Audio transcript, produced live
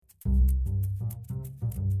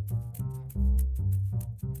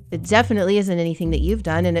It definitely isn't anything that you've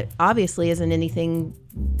done, and it obviously isn't anything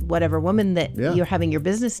whatever woman that you're having your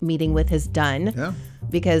business meeting with has done,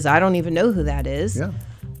 because I don't even know who that is. Yeah.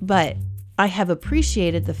 But I have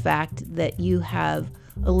appreciated the fact that you have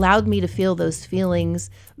allowed me to feel those feelings,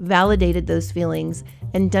 validated those feelings,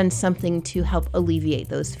 and done something to help alleviate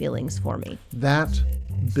those feelings for me. That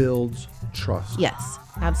builds trust. Yes,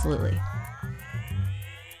 absolutely.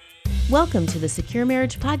 Welcome to the Secure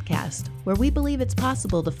Marriage Podcast, where we believe it's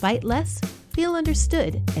possible to fight less, feel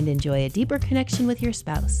understood, and enjoy a deeper connection with your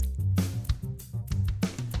spouse.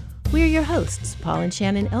 We are your hosts, Paul and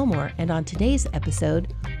Shannon Elmore, and on today's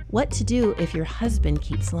episode, what to do if your husband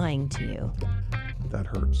keeps lying to you. That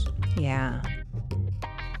hurts. Yeah.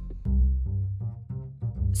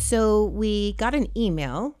 So we got an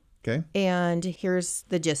email. Okay. And here's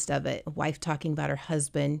the gist of it. A wife talking about her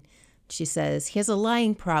husband. She says, he has a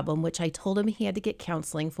lying problem, which I told him he had to get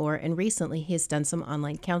counseling for, and recently he has done some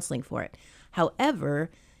online counseling for it.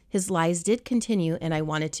 However, his lies did continue, and I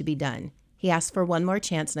wanted to be done. He asked for one more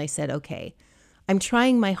chance, and I said, okay. I'm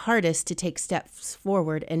trying my hardest to take steps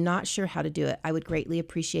forward and not sure how to do it. I would greatly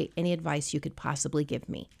appreciate any advice you could possibly give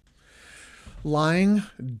me. Lying,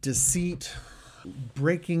 deceit,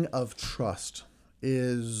 breaking of trust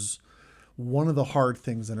is one of the hard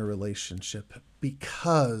things in a relationship,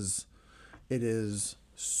 because it is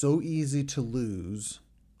so easy to lose.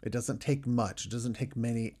 It doesn't take much. It doesn't take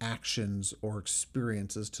many actions or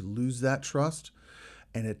experiences to lose that trust.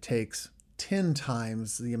 And it takes 10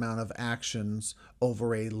 times the amount of actions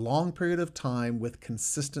over a long period of time with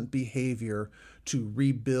consistent behavior to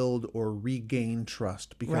rebuild or regain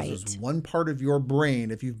trust. Because there's one part of your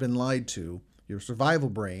brain, if you've been lied to, your survival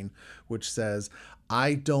brain, which says,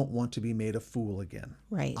 I don't want to be made a fool again.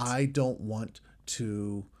 Right. I don't want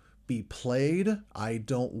to be played. I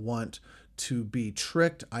don't want to be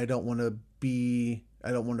tricked. I don't want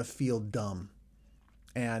to feel dumb.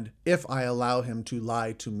 And if I allow him to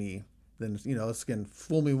lie to me, then, it's again,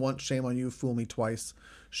 fool me once, shame on you, fool me twice,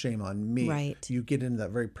 shame on me. Right. You get into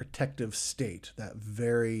that very protective state, that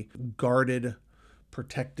very guarded,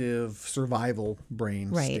 protective survival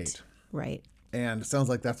brain state. Right. And it sounds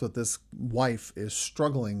like that's what this wife is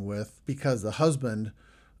struggling with, because the husband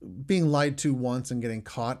being lied to once and getting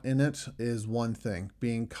caught in it is one thing.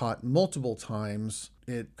 Being caught multiple times,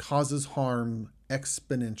 it causes harm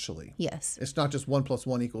exponentially. Yes. It's not just 1 +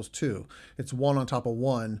 1 = 2. It's 1 on top of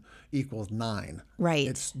 1 = 9. Right.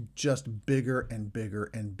 It's just bigger and bigger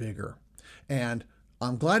and bigger. And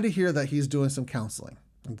I'm glad to hear that he's doing some counseling.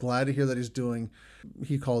 I'm glad to hear that he's doing,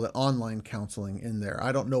 he called it online counseling in there.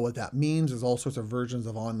 I don't know what that means. There's all sorts of versions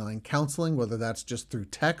of online counseling, whether that's just through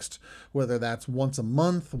text, whether that's once a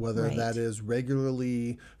month, whether that is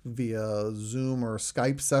regularly via Zoom or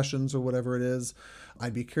Skype sessions or whatever it is.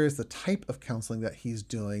 I'd be curious the type of counseling that he's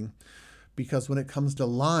doing, because when it comes to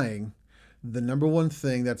lying, the number one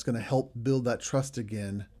thing that's going to help build that trust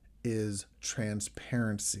again is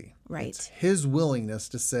transparency. Right. It's his willingness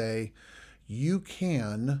to say, you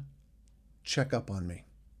can check up on me.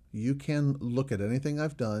 You can look at anything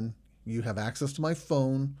I've done. You have access to my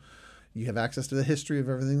phone. You have access to the history of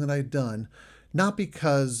everything that I've done. Not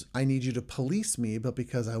because I need you to police me, but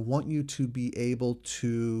because I want you to be able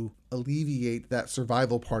to alleviate that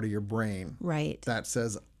survival part of your brain. Right. That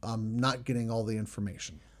says, I'm not getting all the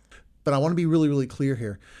information. But I want to be really, really clear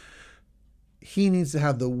here. He needs to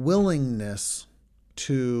have the willingness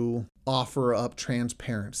to offer up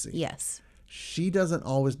transparency. Yes. She doesn't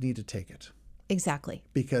always need to take it. Exactly.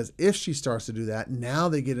 Because if she starts to do that, now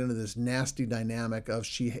they get into this nasty dynamic of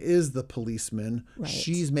she is the policeman. Right.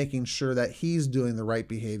 She's making sure that he's doing the right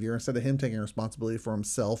behavior instead of him taking responsibility for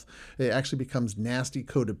himself. It actually becomes nasty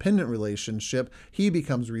codependent relationship. He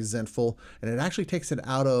becomes resentful, and it actually takes it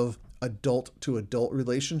out of adult to adult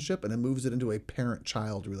relationship and it moves it into a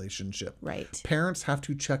parent-child relationship. Right. Parents have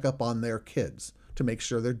to check up on their kids to make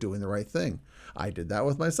sure they're doing the right thing. I did that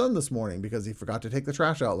with my son this morning because he forgot to take the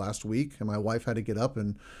trash out last week, and my wife had to get up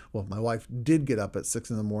my wife did get up at 6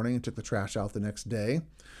 a.m. and took the trash out the next day.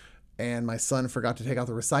 And my son forgot to take out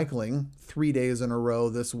the recycling 3 days in a row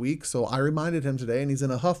this week. So I reminded him today, and he's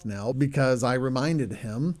in a huff now because I reminded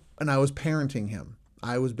him and I was parenting him.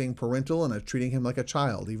 I was being parental and I was treating him like a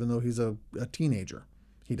child, even though he's a teenager.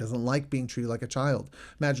 He doesn't like being treated like a child.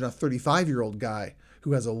 Imagine a 35-year-old guy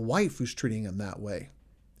who has a wife who's treating him that way.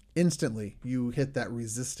 Instantly, you hit that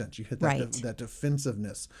resistance. You hit that, that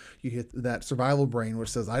defensiveness. You hit that survival brain, which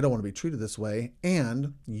says, I don't want to be treated this way.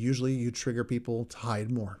 And usually you trigger people to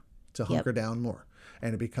hide more, to hunker down more.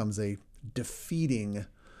 And it becomes a defeating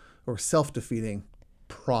or self-defeating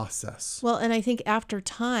process. Well, and I think after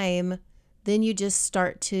time, then you just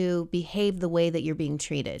start to behave the way that you're being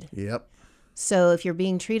treated. Yep. So if you're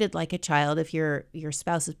being treated like a child, if your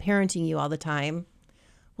spouse is parenting you all the time,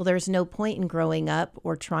 well, there's no point in growing up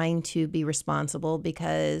or trying to be responsible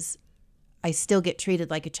because I still get treated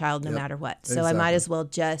like a child no matter what. So I might as well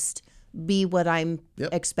just be what I'm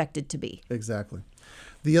expected to be. Exactly.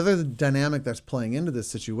 The other dynamic that's playing into this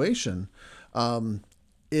situation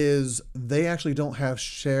is they actually don't have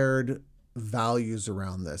shared values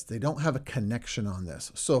around this. They don't have a connection on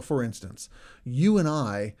this. So for instance, you and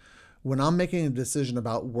I, when I'm making a decision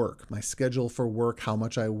about work, my schedule for work, how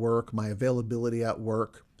much I work, my availability at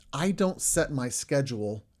work, I don't set my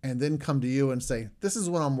schedule and then come to you and say, this is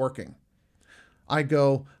when I'm working. I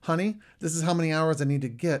go, honey, this is how many hours I need to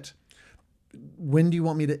get. When do you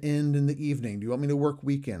want me to end in the evening? Do you want me to work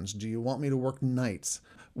weekends? Do you want me to work nights?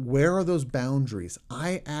 Where are those boundaries?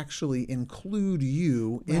 I actually include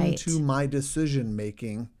you into my decision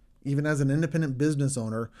making. Even as an independent business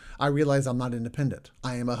owner, I realize I'm not independent.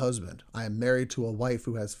 I am a husband. I am married to a wife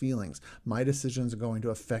who has feelings. My decisions are going to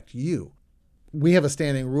affect you. We have a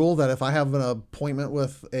standing rule that if I have an appointment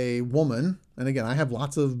with a woman, and again, I have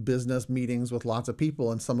lots of business meetings with lots of people,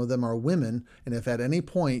 and some of them are women, and if at any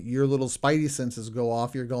point your little spidey senses go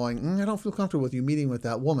off, you're going, I don't feel comfortable with you meeting with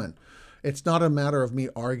that woman. It's not a matter of me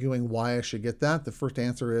arguing why I should get that. The first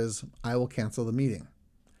answer is, I will cancel the meeting.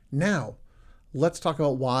 Now, let's talk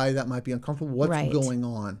about why that might be uncomfortable, what's going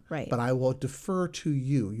on. Right. But I will defer to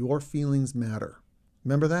you. Your feelings matter.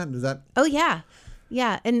 Remember that? Does that? Oh, yeah.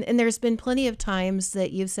 Yeah. And there's been plenty of times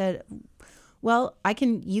that you've said, well,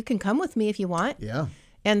 you can come with me if you want. Yeah.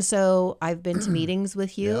 And so I've been to meetings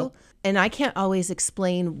with you, and I can't always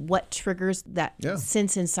explain what triggers that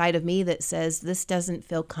sense inside of me that says this doesn't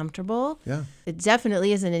feel comfortable. Yeah. It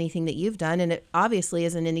definitely isn't anything that you've done, and it obviously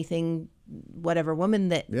isn't anything whatever woman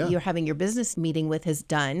that you're having your business meeting with has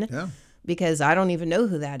done, because I don't even know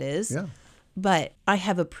who that is. Yeah. But I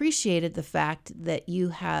have appreciated the fact that you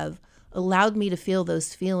have allowed me to feel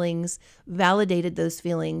those feelings, validated those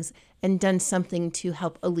feelings, and done something to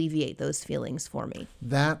help alleviate those feelings for me.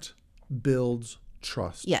 That builds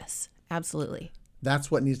trust. Yes, absolutely.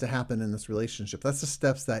 That's what needs to happen in this relationship. That's the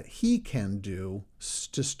steps that he can do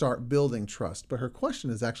to start building trust. But her question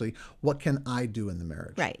is actually, what can I do in the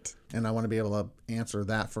marriage? Right. And I want to be able to answer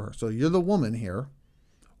that for her. So you're the woman here.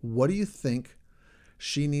 What do you think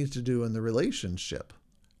she needs to do in the relationship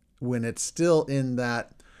when it's still in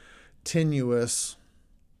that tenuous?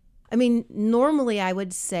 I mean, normally I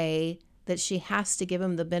would say that she has to give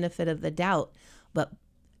him the benefit of the doubt, but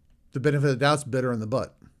the benefit of the doubt's bitter in the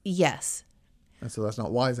butt. Yes. And so that's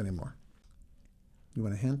not wise anymore. You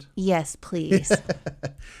want a hint? Yes, please.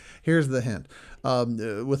 Here's the hint.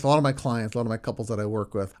 With a lot of my clients, a lot of my couples that I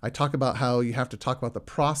work with, I talk about how you have to talk about the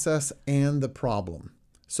process and the problem.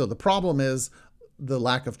 So the problem is the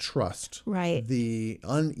lack of trust, right? The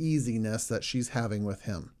uneasiness that she's having with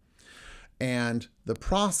him. And the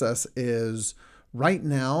process is right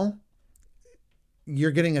now, you're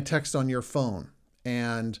getting a text on your phone,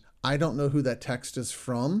 and I don't know who that text is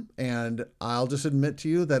from, and I'll just admit to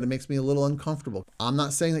you that it makes me a little uncomfortable. I'm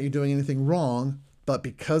not saying that you're doing anything wrong, but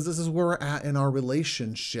because this is where we're at in our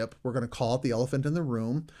relationship, we're going to call it the elephant in the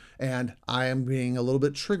room, and I am being a little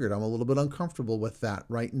bit triggered. I'm a little bit uncomfortable with that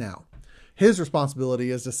right now. His responsibility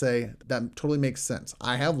is to say, that totally makes sense.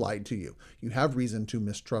 I have lied to you. You have reason to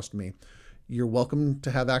mistrust me. You're welcome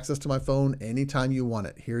to have access to my phone anytime you want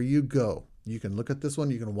it. Here you go. You can look at this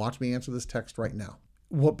one. You can watch me answer this text right now.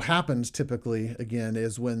 What happens typically, again,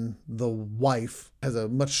 is when the wife has a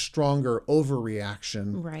much stronger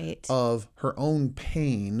overreaction of her own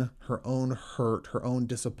pain, her own hurt, her own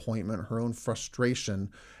disappointment, her own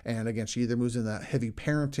frustration. And again, she either moves in that heavy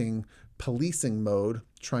parenting, policing mode,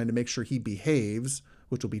 trying to make sure he behaves,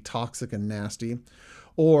 which will be toxic and nasty,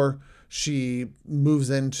 or she moves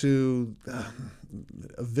into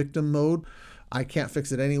a victim mode. I can't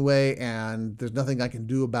fix it anyway, and there's nothing I can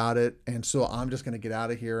do about it, and so I'm just going to get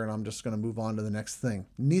out of here, and I'm just going to move on to the next thing.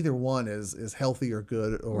 Neither one is healthy or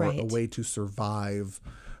good or a way to survive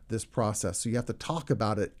this process. So you have to talk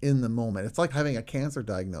about it in the moment. It's like having a cancer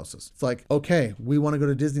diagnosis. It's like, okay, we want to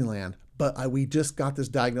go to Disneyland, but we just got this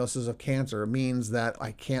diagnosis of cancer. It means that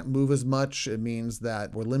I can't move as much. It means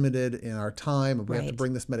that we're limited in our time. We have to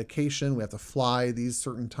bring this medication. We have to fly these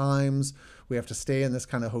certain times. We have to stay in this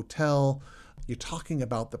kind of hotel. You're talking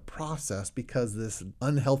about the process because this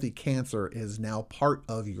unhealthy cancer is now part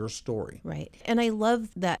of your story. Right. And I love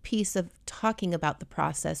that piece of talking about the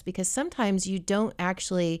process because sometimes you don't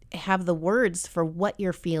actually have the words for what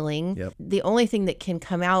you're feeling. Yep. The only thing that can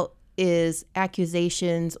come out is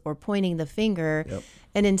accusations or pointing the finger. Yep.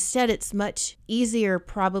 And instead, it's much easier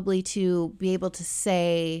probably to be able to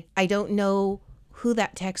say, I don't know who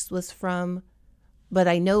that text was from, but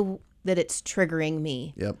I know that it's triggering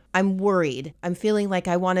me. Yep. I'm worried. I'm feeling like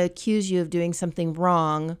I want to accuse you of doing something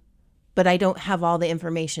wrong, but I don't have all the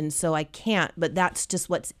information, so I can't. But that's just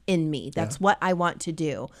what's in me. That's what I want to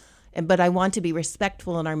do. But I want to be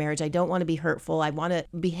respectful in our marriage. I don't want to be hurtful. I want to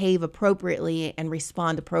behave appropriately and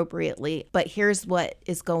respond appropriately. But here's what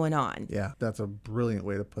is going on. Yeah, that's a brilliant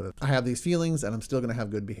way to put it. I have these feelings and I'm still going to have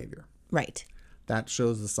good behavior. Right. That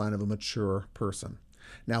shows the sign of a mature person.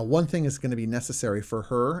 Now, one thing is going to be necessary for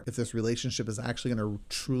her, if this relationship is actually going to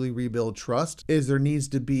truly rebuild trust, is there needs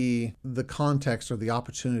to be the context or the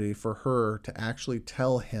opportunity for her to actually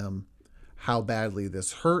tell him how badly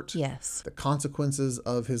this hurt, Yes. the consequences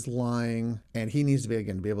of his lying, and he needs to be,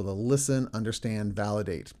 again, be able to listen, understand,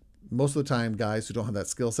 validate. Most of the time, guys who don't have that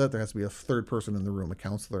skill set, there has to be a third person in the room, a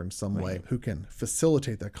counselor in some way, who can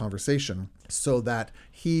facilitate that conversation so that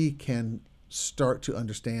he can start to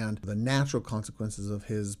understand the natural consequences of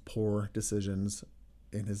his poor decisions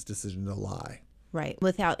in his decision to lie. Right.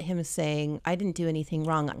 Without him saying, I didn't do anything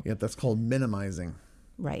wrong. Yet that's called minimizing.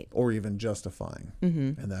 Right. Or even justifying.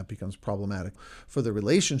 And that becomes problematic. For the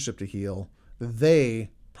relationship to heal,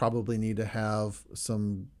 they probably need to have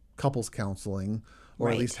some couples counseling,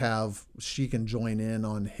 or at least have, she can join in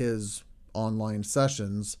on his online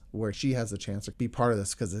sessions where she has a chance to be part of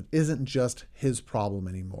this, because it isn't just his problem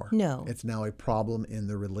anymore. No. It's now a problem in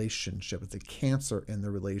the relationship. It's a cancer in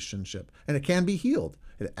the relationship. And it can be healed.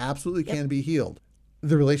 It absolutely can be healed.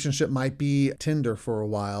 The relationship might be Tinder for a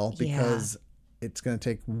while because it's going to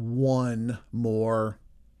take one more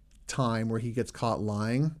time where he gets caught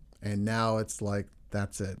lying. And now it's like,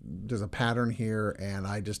 that's it. There's a pattern here and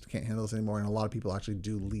I just can't handle this anymore. And a lot of people actually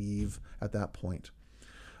do leave at that point.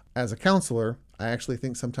 As a counselor, I actually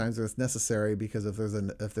think sometimes it's necessary, because if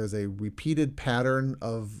there's a repeated pattern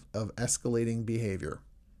of escalating behavior,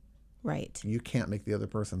 Right. you can't make the other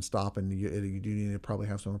person stop, and you do need to probably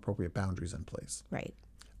have some appropriate boundaries in place. Right.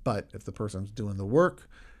 But if the person's doing the work,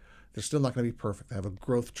 they're still not going to be perfect. They have a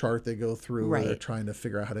growth chart they go through where they're trying to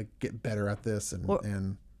figure out how to get better at this.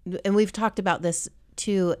 And we've talked about this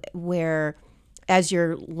too, where as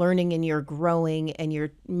you're learning and you're growing and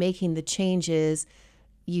you're making the changes,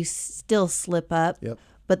 you still slip up. Yep.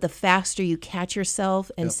 But the faster you catch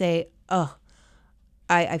yourself and say, oh,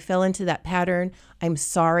 I fell into that pattern. I'm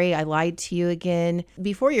sorry. I lied to you again.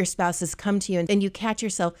 Before your spouse has come to you and you catch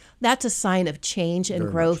yourself, that's a sign of change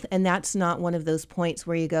and growth. And that's not one of those points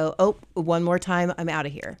where you go, oh, one more time, I'm out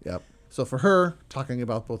of here. Yep. So for her, talking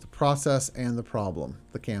about both the process and the problem,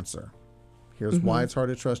 the cancer. Here's why it's hard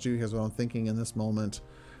to trust you. Here's what I'm thinking in this moment.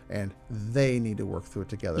 And they need to work through it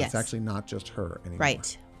together. Yes. It's actually not just her anymore.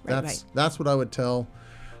 Right. That's what I would tell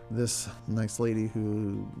this nice lady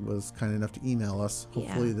who was kind enough to email us.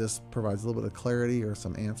 Hopefully this provides a little bit of clarity or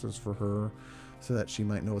some answers for her so that she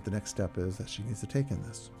might know what the next step is that she needs to take in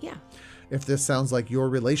this. Yeah. If this sounds like your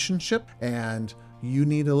relationship and you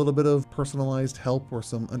need a little bit of personalized help or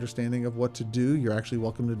some understanding of what to do, you're actually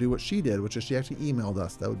welcome to do what she did, which is she actually emailed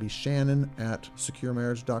us. That would be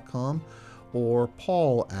Shannon@securemarriage.com or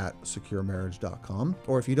Paul@securemarriage.com.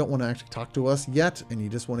 Or if you don't want to actually talk to us yet and you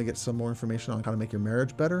just want to get some more information on how to make your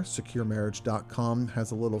marriage better, securemarriage.com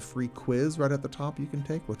has a little free quiz right at the top you can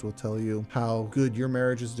take, which will tell you how good your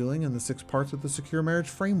marriage is doing and the 6 parts of the Secure Marriage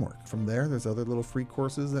Framework. From there, there's other little free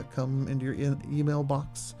courses that come into your email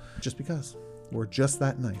box just because we're just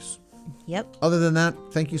that nice. Yep. Other than that,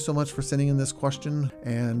 thank you so much for sending in this question,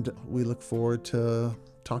 and we look forward to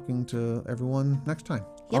talking to everyone next time.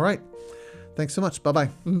 Yep. All right. Thanks so much. Bye-bye.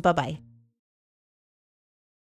 Bye-bye.